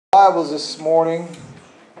Bibles this morning.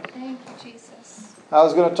 Thank you, Jesus. I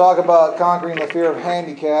was going to talk about conquering the fear of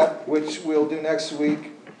handicap, which we'll do next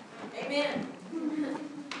week. Amen.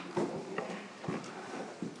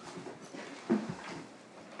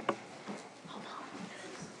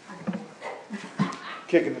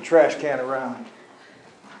 Kicking the trash can around.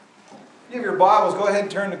 If you have your Bibles, go ahead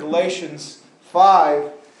and turn to Galatians 5.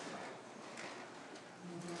 We're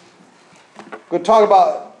going to talk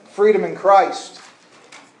about freedom in Christ.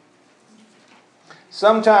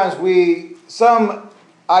 Sometimes some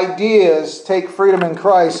ideas take freedom in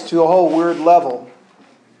Christ to a whole weird level.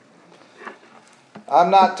 I'm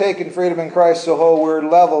not taking freedom in Christ to a whole weird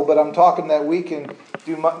level, but I'm talking that we can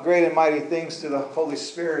do great and mighty things to the Holy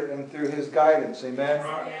Spirit and through His guidance. Amen?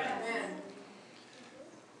 Amen.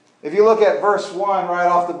 If you look at verse 1 right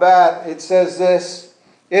off the bat, it says this: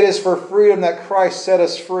 "It is for freedom that Christ set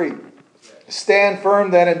us free. Stand firm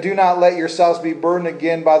then, and do not let yourselves be burdened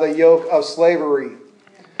again by the yoke of slavery."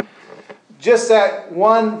 Just that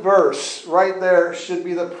one verse right there should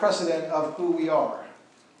be the precedent of who we are.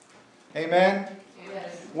 Amen?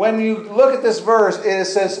 Yes. When you look at this verse, it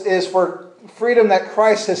says, "It is for freedom that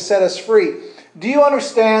Christ has set us free." Do you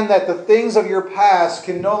understand that the things of your past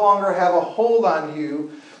can no longer have a hold on you,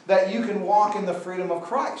 that you can walk in the freedom of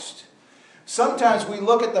Christ? Sometimes we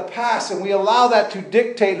look at the past and we allow that to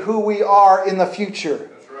dictate who we are in the future.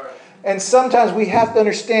 And sometimes we have to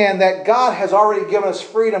understand that God has already given us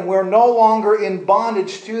freedom. We're no longer in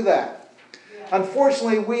bondage to that.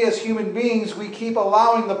 Unfortunately, we as human beings, we keep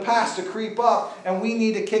allowing the past to creep up, and we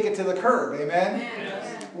need to kick it to the curb. Amen?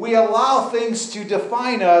 Yes. We allow things to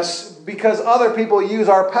define us because other people use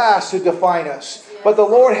our past to define us. But the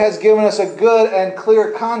Lord has given us a good and clear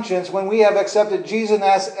conscience when we have accepted Jesus and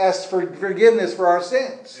asked for forgiveness for our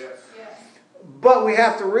sins. Yes. But we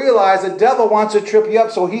have to realize the devil wants to trip you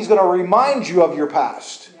up, so he's going to remind you of your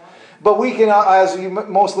past. But we can, as you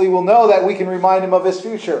mostly will know, that we can remind him of his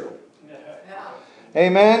future.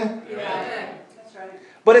 Amen? Amen. That's right.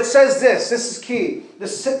 But it says this is key.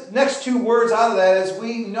 The next two words out of that is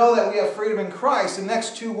we know that we have freedom in Christ. The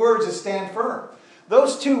next two words is stand firm.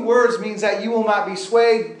 Those two words means that you will not be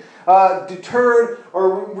swayed, deterred,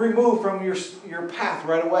 or removed from your path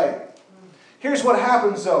right away. Here's what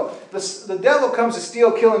happens though. The devil comes to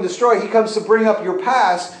steal, kill, and destroy. He comes to bring up your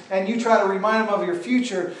past, and you try to remind him of your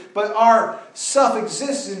future. But our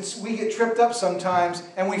self-existence, we get tripped up sometimes,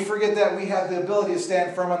 and we forget that we have the ability to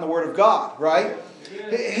stand firm on the Word of God, right?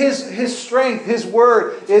 His strength, His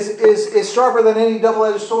Word is sharper than any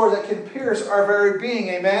double-edged sword that can pierce our very being,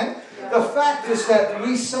 amen? The fact is that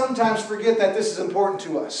we sometimes forget that this is important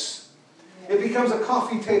to us. It becomes a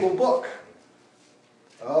coffee table book.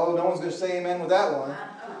 Oh, no one's going to say amen with that one.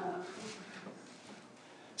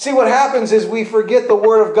 See, what happens is we forget the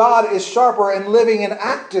Word of God is sharper and living and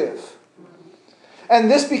active.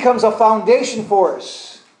 And this becomes a foundation for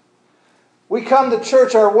us. We come to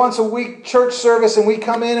church, our once a week church service, and we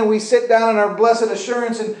come in and we sit down in our blessed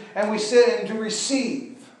assurance and we sit and to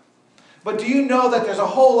receive. But do you know that there's a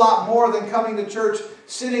whole lot more than coming to church,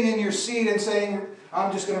 sitting in your seat and saying,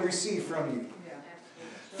 "I'm just going to receive from you"?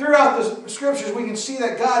 Throughout the Scriptures, we can see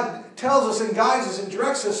that God tells us and guides us and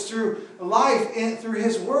directs us through life through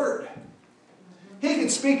His Word. He can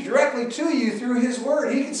speak directly to you through His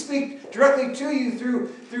Word. He can speak directly to you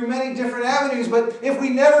through many different avenues. But if we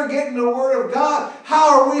never get into the Word of God,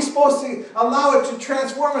 how are we supposed to allow it to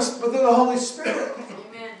transform us through the Holy Spirit?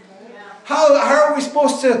 Amen. How are we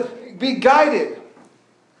supposed to be guided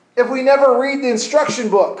if we never read the instruction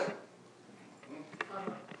book?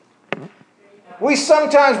 We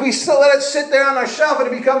sometimes let it sit there on our shelf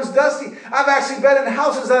and it becomes dusty. I've actually been in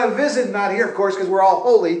houses that I've visited, not here of course because we're all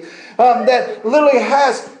holy, that literally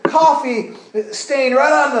has coffee stain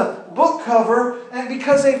right on the book cover, and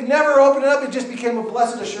because they've never opened it up, it just became a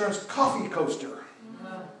Blessed Assurance coffee coaster.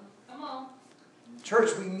 Come on.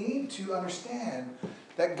 Church, we need to understand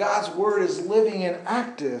that God's Word is living and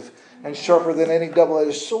active and sharper than any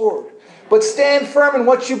double-edged sword. But stand firm in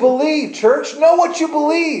what you believe, church. Know what you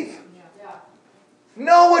believe.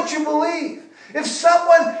 Know what you believe. If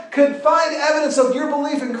someone could find evidence of your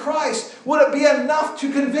belief in Christ, would it be enough to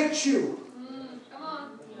convict you? Come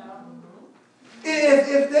on.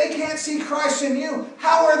 If they can't see Christ in you,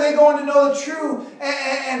 how are they going to know the true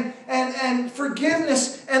and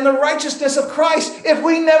forgiveness and the righteousness of Christ if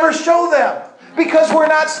we never show them? Because we're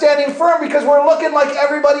not standing firm, because we're looking like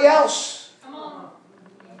everybody else. Come on.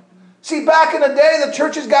 See, back in the day, the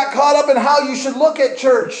churches got caught up in how you should look at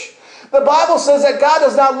church. The Bible says that God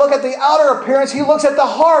does not look at the outer appearance, He looks at the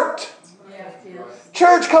heart. Yes.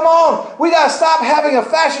 Church, come on. We got to stop having a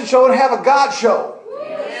fashion show and have a God show.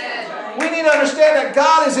 Yes. We need to understand that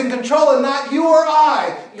God is in control and not you or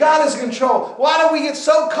I. God is in control. Why do we get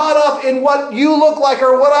so caught up in what you look like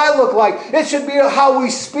or what I look like? It should be how we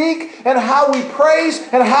speak and how we praise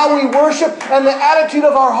and how we worship and the attitude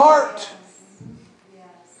of our heart.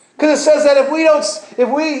 Because it says that if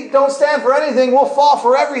we don't stand for anything, we'll fall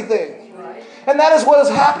for everything. And that is what is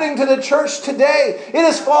happening to the church today. It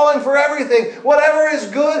is falling for everything. Whatever is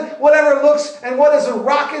good, whatever looks, and what is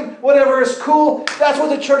rocking, whatever is cool, that's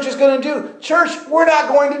what the church is going to do. Church, we're not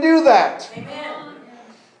going to do that. Amen.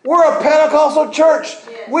 We're a Pentecostal church.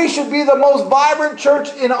 Yes. We should be the most vibrant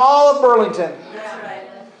church in all of Burlington. That's right.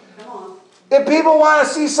 Come on. If people want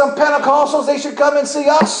to see some Pentecostals, they should come and see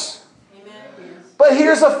us. Amen. But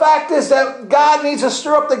here's the fact is that God needs to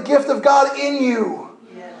stir up the gift of God in you.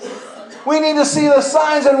 We need to see the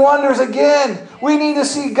signs and wonders again. We need to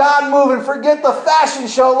see God move and forget the fashion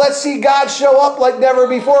show. Let's see God show up like never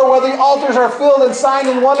before, where the altars are filled and signs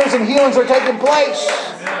and wonders and healings are taking place.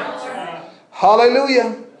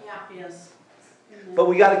 Hallelujah. Yes. But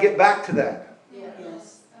we got to get back to that.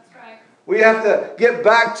 Yes. That's right. We have to get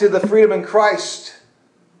back to the freedom in Christ.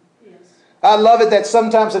 I love it that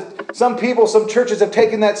sometimes some churches have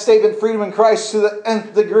taken that statement, freedom in Christ, to the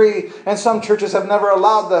nth degree, and some churches have never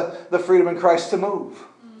allowed the freedom in Christ to move.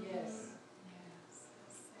 Yes.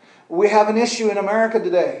 We have an issue in America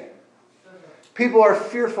today. People are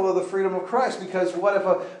fearful of the freedom of Christ because what if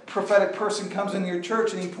a prophetic person comes into your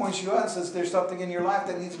church and he points you out and says there's something in your life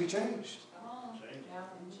that needs to be changed?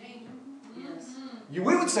 Change. Yes.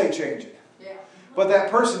 We would say change it. Yeah. But that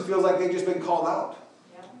person feels like they've just been called out.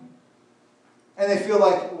 And they feel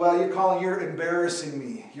like, well, you're embarrassing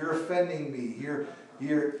me. You're offending me.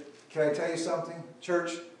 Can I tell you something,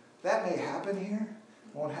 church? That may happen here.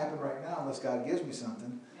 It won't happen right now unless God gives me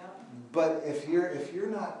something. But if you're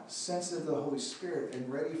not sensitive to the Holy Spirit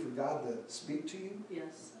and ready for God to speak to you,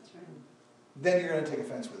 Yes, that's right. then you're going to take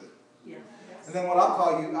offense with it. Yeah. And then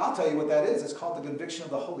I'll tell you what that is. It's called the conviction of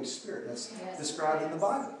the Holy Spirit. That's described in the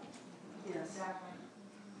Bible. Yes. Exactly.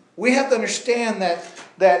 We have to understand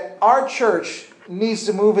that our church needs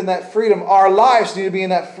to move in that freedom. Our lives need to be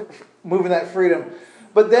move in that freedom.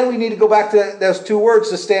 But then we need to go back to those two words,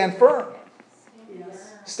 to stand firm.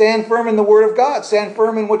 Yes. Stand firm in the Word of God. Stand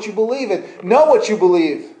firm in what you believe in. Know what you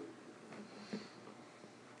believe.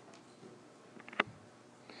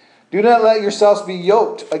 Do not let yourselves be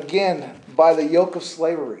yoked again by the yoke of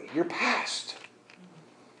slavery. You're past.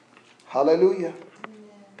 Hallelujah.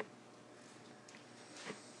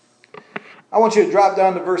 I want you to drop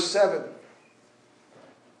down to verse 7.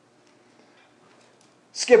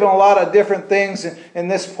 Skipping a lot of different things in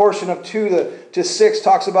this portion of 2 to 6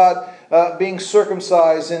 talks about being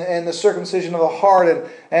circumcised and the circumcision of the heart.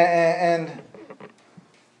 And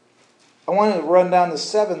I want to run down to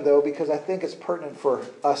 7 though, because I think it's pertinent for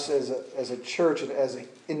us as a church and as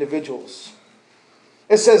individuals.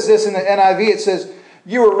 It says this in the NIV. It says,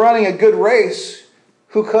 "You were running a good race.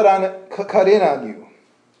 Who cut in on you?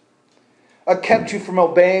 Kept you from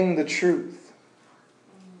obeying the truth."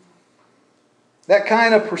 That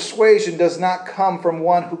kind of persuasion does not come from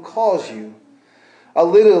one who calls you. A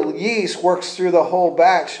little yeast works through the whole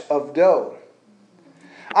batch of dough.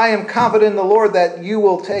 I am confident in the Lord that you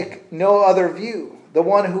will take no other view. The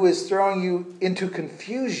one who is throwing you into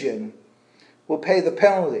confusion will pay the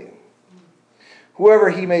penalty, whoever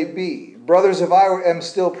he may be. Brothers, if I am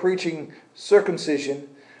still preaching circumcision,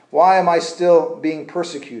 why am I still being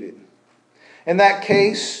persecuted? In that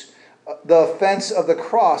case, the offense of the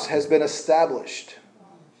cross has been established.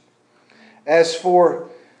 As for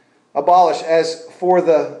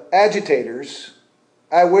the agitators,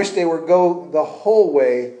 I wish they would go the whole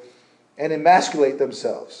way and emasculate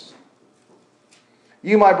themselves.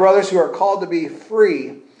 You, my brothers, who are called to be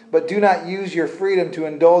free, but do not use your freedom to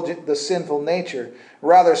indulge the sinful nature,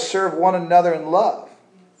 rather serve one another in love.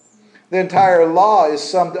 The entire law is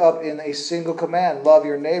summed up in a single command: love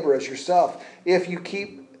your neighbor as yourself. If you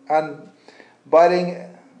keep on biting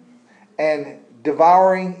and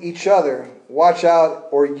devouring each other, watch out,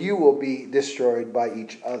 or you will be destroyed by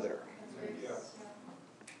each other.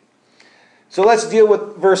 So let's deal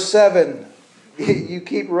with verse 7. You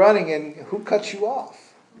keep running, and who cuts you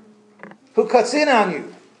off? Who cuts in on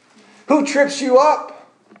you? Who trips you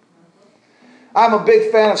up? I'm a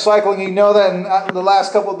big fan of cycling. You know that in the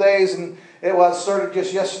last couple of days, and it was started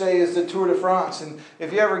just yesterday, is the Tour de France. And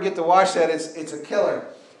if you ever get to watch that, it's a killer.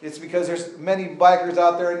 It's because there's many bikers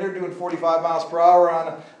out there, and they're doing 45 miles per hour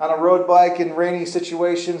on a road bike in rainy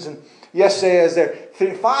situations. And yesterday, as they're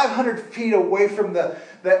 500 feet away from the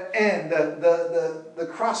end, the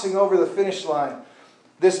crossing over the finish line,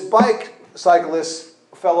 this bike cyclist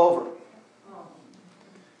fell over.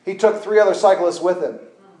 He took 3 other cyclists with him.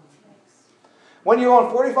 When you're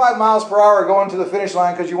going 45 miles per hour going to the finish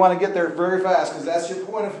line because you want to get there very fast because that's your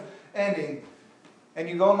point of ending, and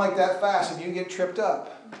you're going like that fast and you get tripped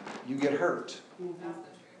up, you get hurt.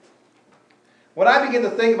 When I begin to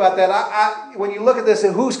think about that, when you look at this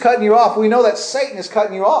and who's cutting you off, we know that Satan is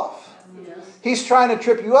cutting you off. Yes. He's trying to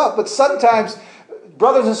trip you up. But sometimes,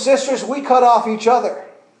 brothers and sisters, we cut off each other.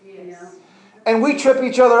 Yes. And we trip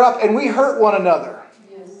each other up and we hurt one another.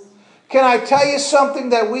 Yes. Can I tell you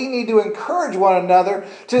something that we need to encourage one another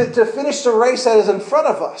to finish the race that is in front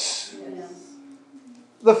of us? Yes.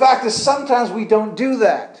 The fact is sometimes we don't do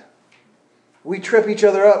that. We trip each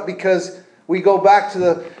other up because we go back to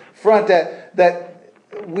the front that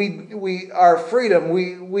we our freedom,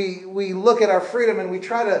 we look at our freedom and we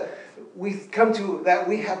come to that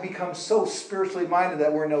we have become so spiritually minded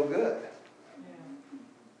that we're no good.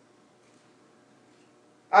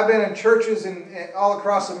 I've been in churches all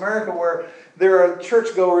across America where there are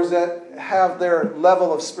churchgoers that have their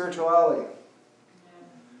level of spirituality.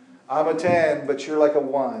 I'm a 10, but you're like a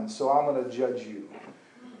 1, so I'm going to judge you.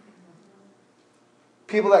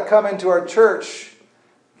 People that come into our church,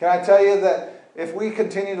 can I tell you that if we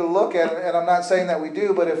continue to look at it, and I'm not saying that we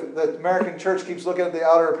do, but if the American church keeps looking at the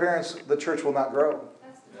outer appearance, the church will not grow.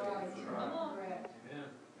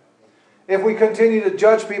 If we continue to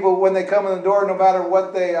judge people when they come in the door, no matter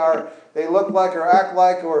what they look like or act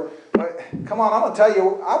like, or come on, I'm going to tell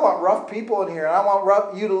you, I want rough people in here, and I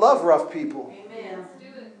want you to love rough people. Amen.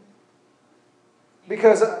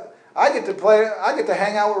 Because I get to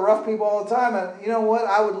hang out with rough people all the time, and you know what?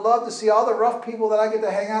 I would love to see all the rough people that I get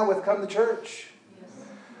to hang out with come to church.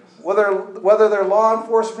 Whether they're law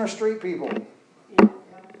enforcement or street people. Yeah.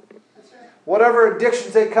 That's right. Whatever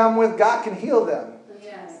addictions they come with, God can heal them.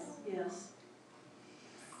 Yes. Yes.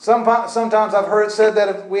 Sometimes I've heard it said that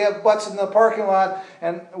if we have butts in the parking lot,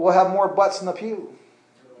 and we'll have more butts in the pew.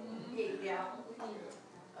 Yeah.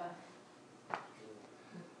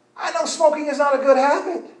 I know smoking is not a good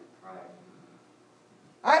habit.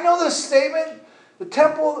 I know this statement,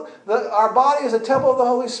 our body is a temple of the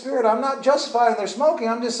Holy Spirit. I'm not justifying their smoking.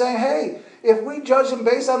 I'm just saying, hey, if we judge them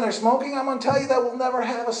based on their smoking, I'm going to tell you that we'll never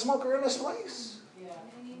have a smoker in this place. Yeah.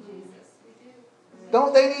 We need Jesus. We do.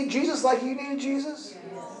 Don't they need Jesus like you needed Jesus?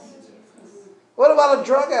 Yes. What about a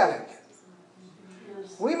drug addict?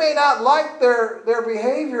 Yes. We may not like their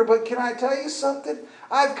behavior, but can I tell you something?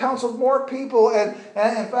 I've counseled more people, and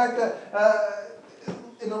in fact,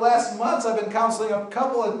 in the last months, I've been counseling a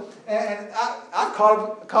couple, and I've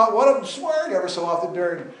caught one of them swearing ever so often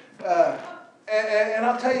during. And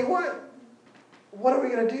I'll tell you what. What are we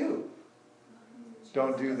going to do?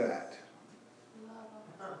 Don't do that.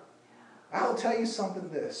 I'll tell you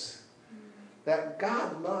something. That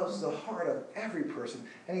God loves the heart of every person,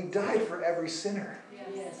 and He died for every sinner. Yes.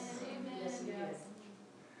 Yes, He did.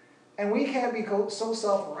 And we can't be so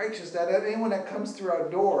self-righteous that anyone that comes through our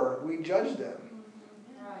door, we judge them.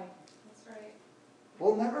 Right. That's right.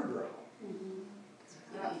 We'll never grow.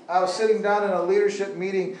 Yeah. I was sitting down in a leadership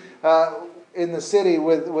meeting in the city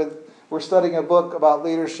we're studying a book about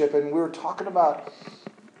leadership, and we were talking about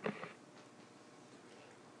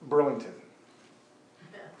Burlington.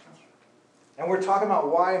 And we're talking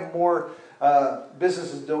about why more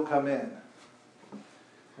businesses don't come in.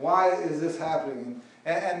 Why is this happening?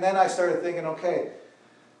 And then I started thinking, okay,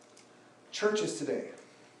 churches today.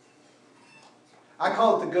 I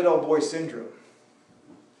call it the good old boy syndrome.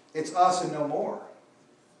 It's us and no more.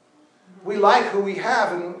 We like who we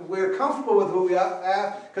have, and we're comfortable with who we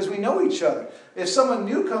have because we know each other. If someone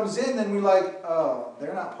new comes in, then we're like, oh,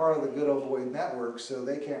 they're not part of the good old boy network, so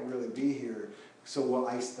they can't really be here, so we'll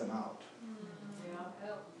ice them out.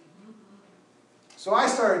 So I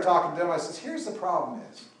started talking to them. I said, here's the problem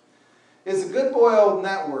is the good boy old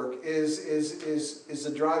network is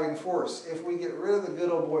the driving force. If we get rid of the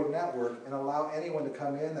good old boy network and allow anyone to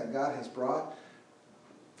come in that God has brought,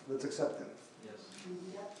 let's accept them.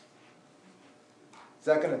 Is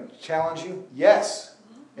that going to challenge you? Yes.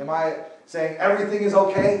 Am I saying everything is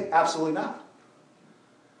okay? Absolutely not.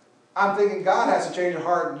 I'm thinking God has to change your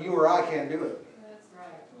heart and you or I can't do it. That's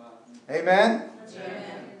right. Amen? Amen.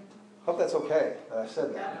 Hope that's okay that I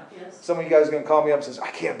said that. Yes. Some of you guys are going to call me up and say, I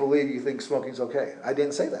can't believe you think smoking's okay. I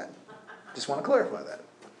didn't say that. Just want to clarify that.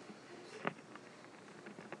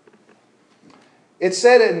 It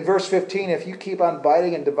said in verse 15, if you keep on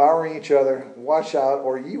biting and devouring each other, watch out,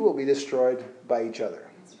 or you will be destroyed by each other.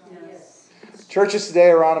 Yes. Churches today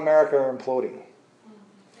around America are imploding.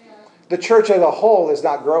 The church as a whole is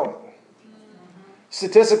not growing.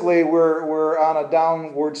 Statistically, we're on a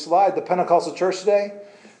downward slide. The Pentecostal church today,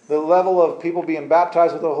 the level of people being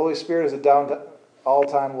baptized with the Holy Spirit is a down to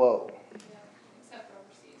all-time low. Except for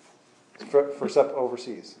overseas. for stuff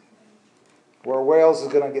overseas. Where Wales is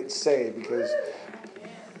going to get saved because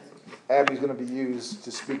Abby's going to be used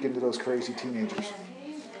to speak into those crazy teenagers.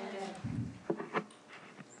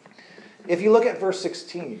 If you look at verse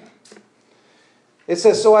 16, it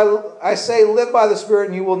says, "So I say, live by the Spirit,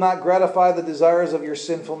 and you will not gratify the desires of your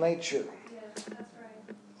sinful nature." Yes, that's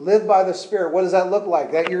right. Live by the Spirit. What does that look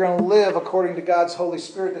like? That you're going to live according to God's Holy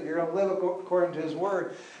Spirit, that you're going to live according to His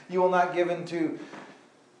Word. You will not give in to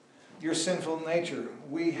your sinful nature.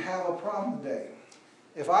 We have a problem today.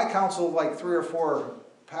 If I counsel like 3 or 4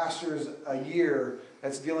 pastors a year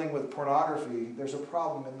that's dealing with pornography, there's a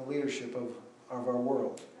problem in the leadership of our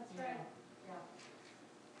world. That's right.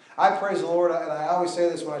 I praise the Lord, and I always say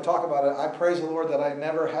this when I talk about it, I praise the Lord that I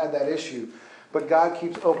never had that issue. But God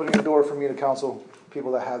keeps opening the door for me to counsel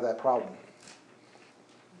people that have that problem.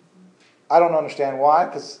 I don't understand why,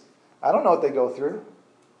 because I don't know what they go through.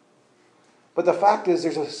 But the fact is,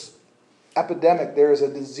 there's an epidemic, there is a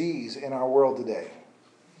disease in our world today.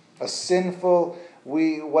 A sinful,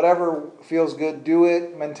 whatever feels good, do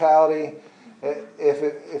it mentality.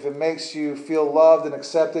 If it makes you feel loved and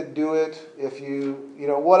accepted, do it. If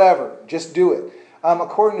whatever, just do it.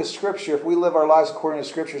 According to Scripture, if we live our lives according to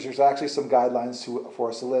Scriptures, there's actually some guidelines for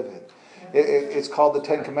us to live in. It's called the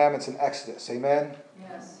 10 Commandments in Exodus. Amen?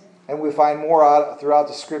 Yes. And we find more out throughout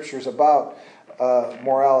the Scriptures about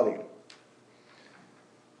morality.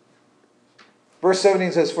 Verse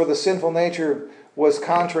 17 says, "For the sinful nature was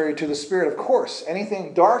contrary to the Spirit." Of course,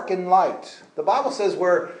 anything dark and light. The Bible says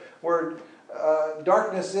where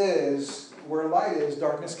darkness is, where light is,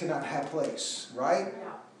 darkness cannot have place. Right?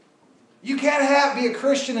 Yeah. You can't be a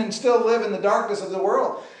Christian and still live in the darkness of the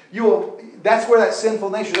world. That's where that sinful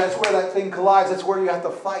nature, that's where that thing collides. That's where you have to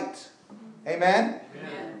fight. Amen?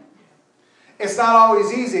 Amen. It's not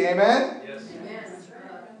always easy. Amen? Yes. Amen.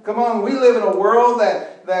 Come on, we live in a world that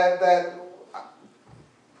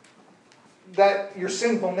your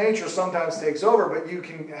sinful nature sometimes takes over, but you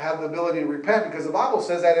can have the ability to repent, because the Bible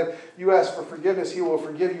says that if you ask for forgiveness, He will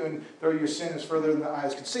forgive you, and though your sin is further than the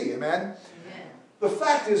eyes can see. Amen? Amen. The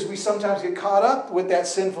fact is, we sometimes get caught up with that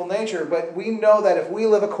sinful nature, but we know that if we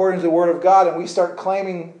live according to the Word of God and we start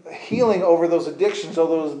claiming healing over those addictions,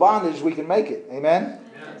 over those bondage, we can make it. Amen?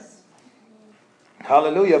 Yes.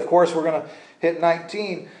 Hallelujah. Of course, we're going to hit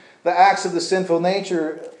 19. The acts of the sinful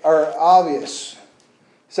nature are obvious.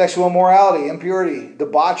 Sexual immorality, impurity,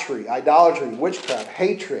 debauchery, idolatry, witchcraft,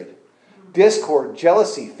 hatred, discord,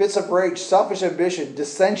 jealousy, fits of rage, selfish ambition,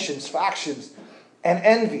 dissensions, factions, and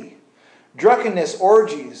envy. Drunkenness,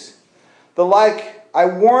 orgies, the like. I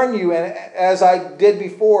warn you, and as I did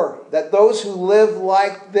before, that those who live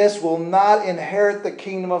like this will not inherit the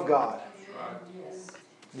kingdom of God. Yes.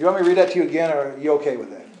 Do you want me to read that to you again, or are you okay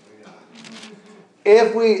with that?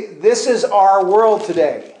 This is our world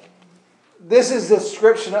today. This is the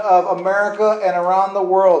description of America and around the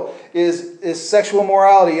world is sexual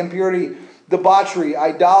immorality, impurity, debauchery,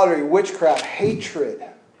 idolatry, witchcraft, hatred,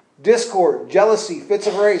 discord, jealousy, fits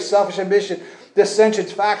of rage, selfish ambition,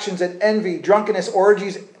 dissensions, factions, and envy, drunkenness,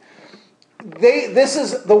 orgies. This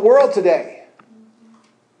is the world today.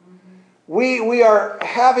 We are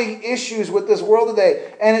having issues with this world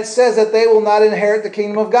today. And it says that they will not inherit the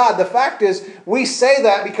kingdom of God. The fact is, we say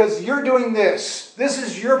that because you're doing this. This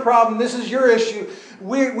is your problem. This is your issue.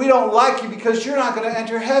 We don't like you because you're not going to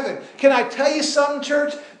enter heaven. Can I tell you something,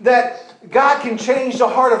 church? That God can change the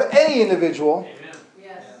heart of any individual.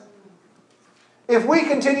 Yes. If we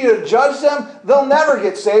continue to judge them, they'll never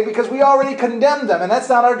get saved because we already condemned them. And that's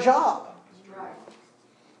not our job. Right.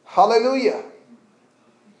 Hallelujah.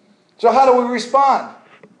 So how do we respond?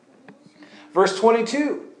 Verse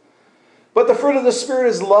 22. But the fruit of the Spirit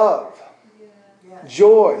is love, Yes.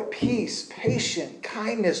 joy, peace, patience,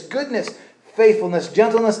 kindness, goodness, faithfulness,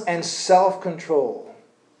 gentleness, and self-control.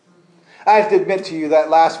 I have to admit to you that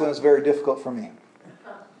last one is very difficult for me.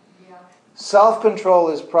 Yeah. Self-control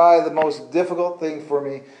is probably the most difficult thing for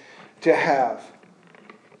me to have.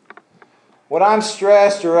 When I'm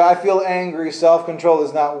stressed or I feel angry, self-control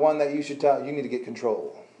is not one that you should tell. You need to get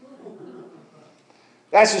control.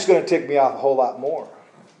 That's just going to tick me off a whole lot more.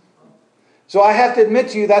 So I have to admit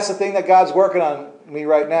to you, that's the thing that God's working on me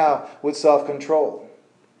right now with self-control.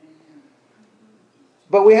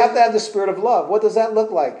 But we have to have the spirit of love. What does that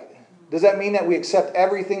look like? Does that mean that we accept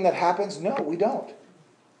everything that happens? No, we don't.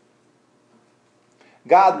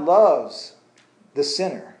 God loves the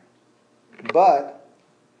sinner, but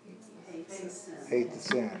hates the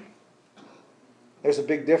sin. There's a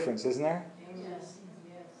big difference, isn't there? Yes.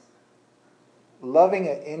 Yes. Loving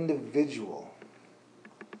an individual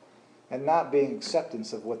and not being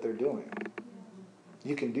acceptance of what they're doing.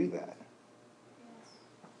 You can do that.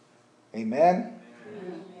 Amen?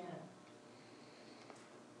 Amen.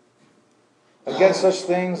 Against such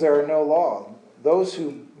things there are no law. Those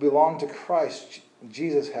who belong to Christ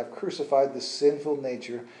Jesus have crucified the sinful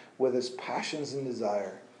nature with its passions and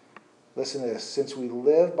desire. Listen to this. Since we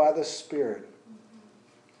live by the Spirit,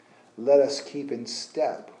 let us keep in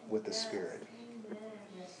step with the Spirit.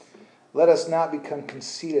 Let us not become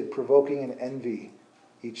conceited, provoking and envy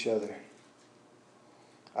each other.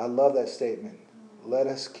 I love that statement. Let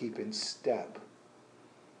us keep in step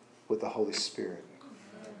with the Holy Spirit.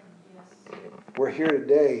 We're here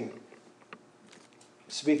today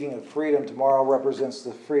speaking of freedom. Tomorrow represents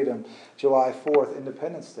the freedom, July 4th,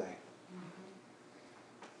 Independence Day.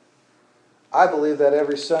 I believe that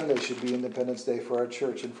every Sunday should be Independence Day for our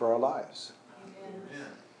church and for our lives. Amen.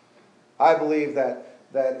 I believe that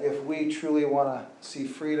if we truly want to see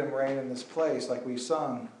freedom reign in this place, like we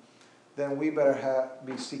sung, then we better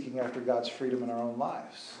be seeking after God's freedom in our own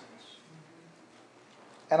lives.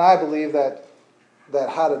 And I believe that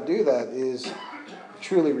how to do that is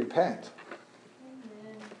truly repent.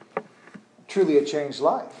 Truly a changed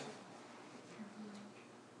life.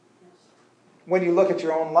 When you look at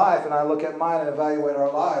your own life, and I look at mine and evaluate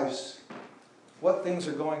our lives, what things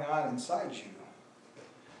are going on inside you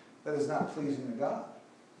that is not pleasing to God?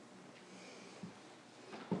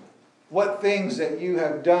 What things that you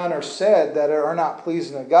have done or said that are not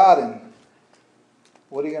pleasing to God, and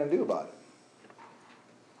what are you going to do about it?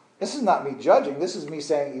 This is not me judging. This is me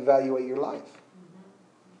saying evaluate your life.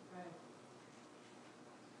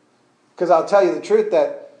 Because I'll tell you the truth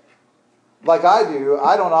that, like I do,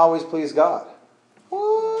 I don't always please God.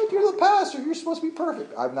 What? You're the pastor. You're supposed to be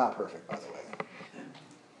perfect. I'm not perfect, by the way.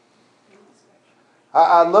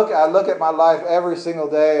 I look at my life every single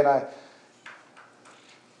day, and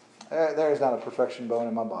there is not a perfection bone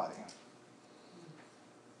in my body.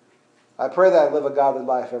 I pray that I live a godly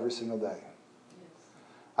life every single day.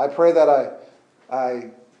 I pray that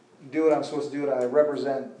I do what I'm supposed to do, and I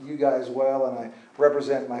represent you guys well, and I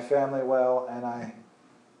represent my family well, and I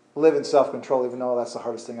live in self-control, even though that's the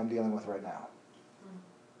hardest thing I'm dealing with right now.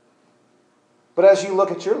 But as you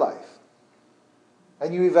look at your life,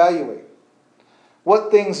 and you evaluate,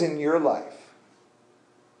 what things in your life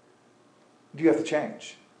do you have to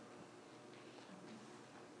change?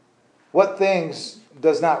 What things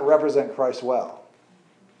does not represent Christ well?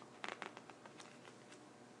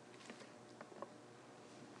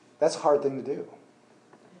 That's a hard thing to do.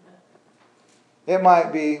 It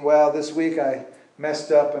might be, well, this week I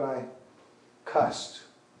messed up and I cussed.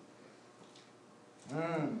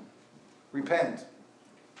 Repent.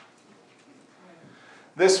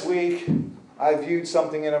 This week I viewed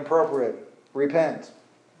something inappropriate. Repent.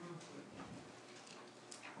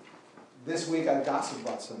 This week I gossiped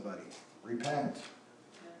about somebody. Repent.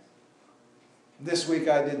 This week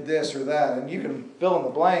I did this or that. And you can fill in the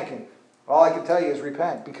blank, and all I can tell you is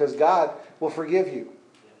repent, because God will forgive you.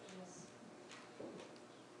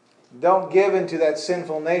 Don't give into that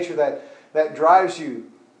sinful nature that drives you.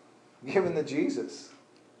 Give in to Jesus.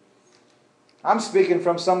 I'm speaking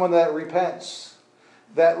from someone that repents,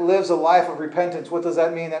 that lives a life of repentance. What does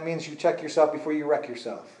that mean? That means you check yourself before you wreck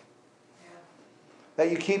yourself.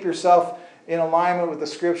 That you keep yourself in alignment with the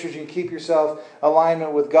Scriptures, you keep yourself in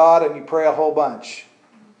alignment with God, and you pray a whole bunch.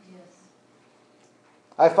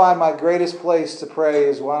 I find my greatest place to pray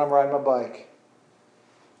is when I'm riding my bike.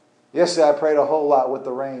 Yesterday I prayed a whole lot with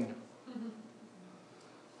the rain.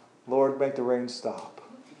 Lord, make the rain stop.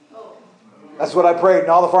 That's what I prayed, and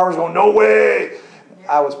all the farmers going, no way!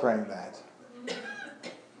 I was praying that.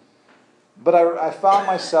 But I found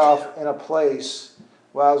myself in a place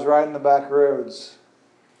while I was riding the back roads,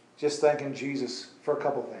 just thanking Jesus for a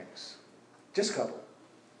couple things. Just a couple.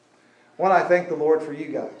 One, I thank the Lord for you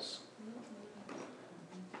guys,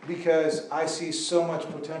 because I see so much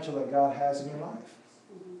potential that God has in your life.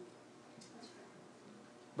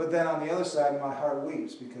 But then on the other side, my heart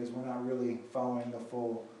weeps because we're not really following the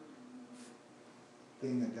full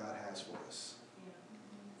thing that God has for us.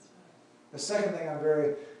 The second thing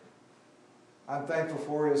I'm thankful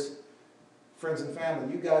for is friends and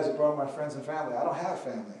family. You guys have brought my friends and family. I don't have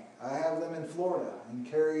family. I have them in Florida, and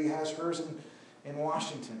Carrie has hers in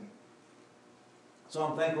Washington. So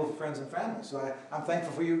I'm thankful for friends and family. So I'm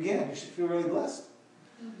thankful for you again. You should feel really blessed.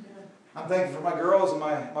 I'm thankful for my girls and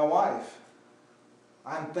my wife.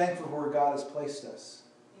 I'm thankful for where God has placed us.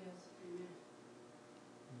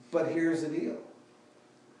 But here's the deal.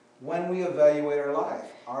 When we evaluate our life,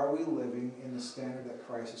 are we living in the standard that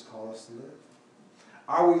Christ has called us to live?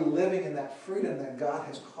 Are we living in that freedom that God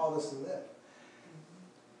has called us to live?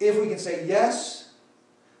 If we can say yes,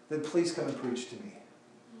 then please come and preach to me.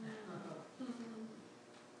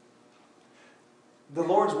 The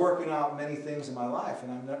Lord's working out many things in my life,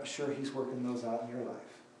 and I'm not sure He's working those out in your life.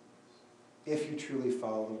 If you truly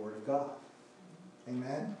follow the Word of God.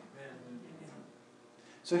 Amen?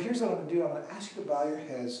 So here's what I'm going to do. I'm going to ask you to bow your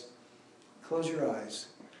heads, close your eyes,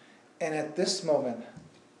 and at this moment,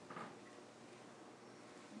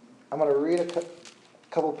 I'm going to read a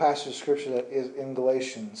couple passages of Scripture that is in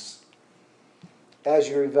Galatians as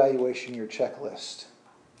you're evaluating your checklist.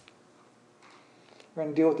 We're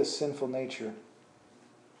going to deal with the sinful nature,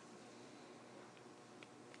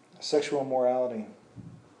 sexual immorality,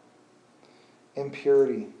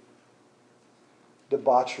 impurity,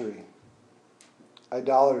 debauchery,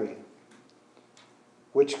 idolatry,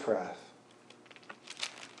 witchcraft,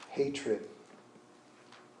 hatred,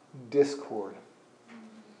 discord,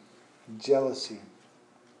 jealousy,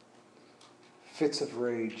 fits of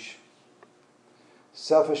rage,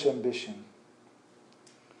 selfish ambition,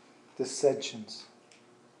 dissensions,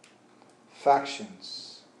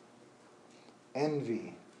 factions,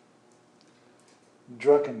 envy,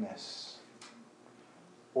 drunkenness,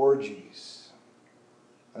 orgies.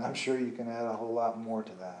 And I'm sure you can add a whole lot more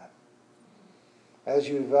to that. As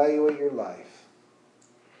you evaluate your life,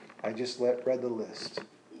 I just read the list.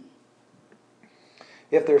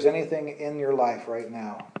 If there's anything in your life right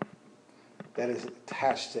now that is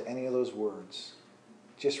attached to any of those words,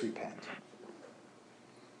 just repent.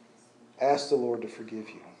 Ask the Lord to forgive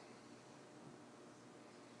you.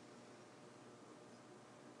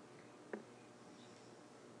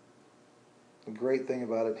 The great thing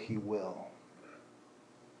about it, He will.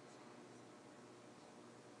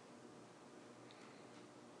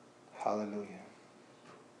 Hallelujah.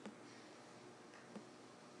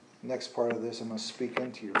 Next part of this, I'm going to speak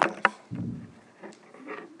into your life.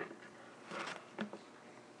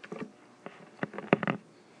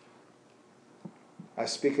 I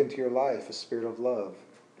speak into your life a spirit of love,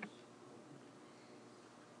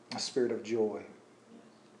 a spirit of joy,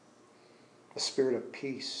 a spirit of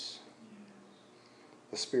peace,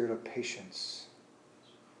 a spirit of patience,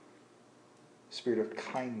 a spirit of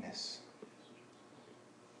kindness,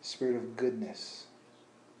 spirit of goodness,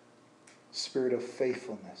 spirit of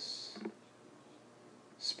faithfulness,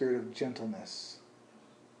 spirit of gentleness,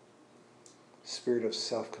 spirit of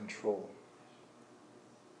self-control.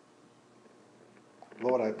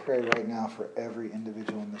 Lord, I pray right now for every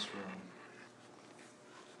individual in this room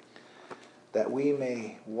that we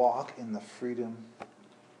may walk in the freedom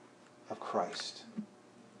of Christ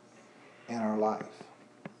in our life.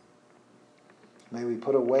 May we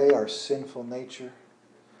put away our sinful nature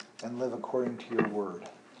and live according to your word,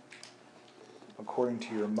 according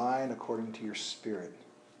to your mind, according to your spirit,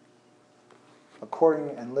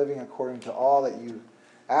 living according to all that you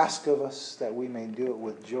ask of us, that we may do it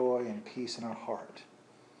with joy and peace in our heart.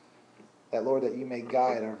 That, Lord, that you may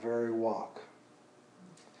guide our very walk.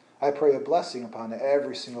 I pray a blessing upon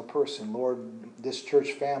every single person, Lord, this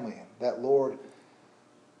church family, that, Lord,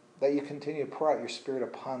 that you continue to pour out your Spirit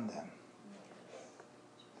upon them.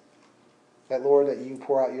 That, Lord, that you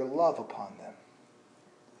pour out your love upon them.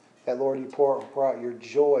 That, Lord, you pour out your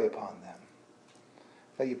joy upon them.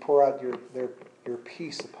 That you pour out your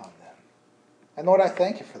peace upon them. And, Lord, I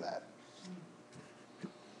thank you for that.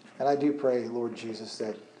 And I do pray, Lord Jesus,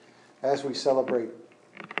 that as we celebrate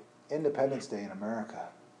Independence Day in America,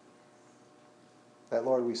 that,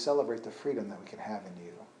 Lord, we celebrate the freedom that we can have in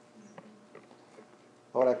you.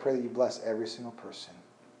 Lord, I pray that you bless every single person.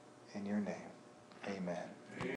 In your name, amen.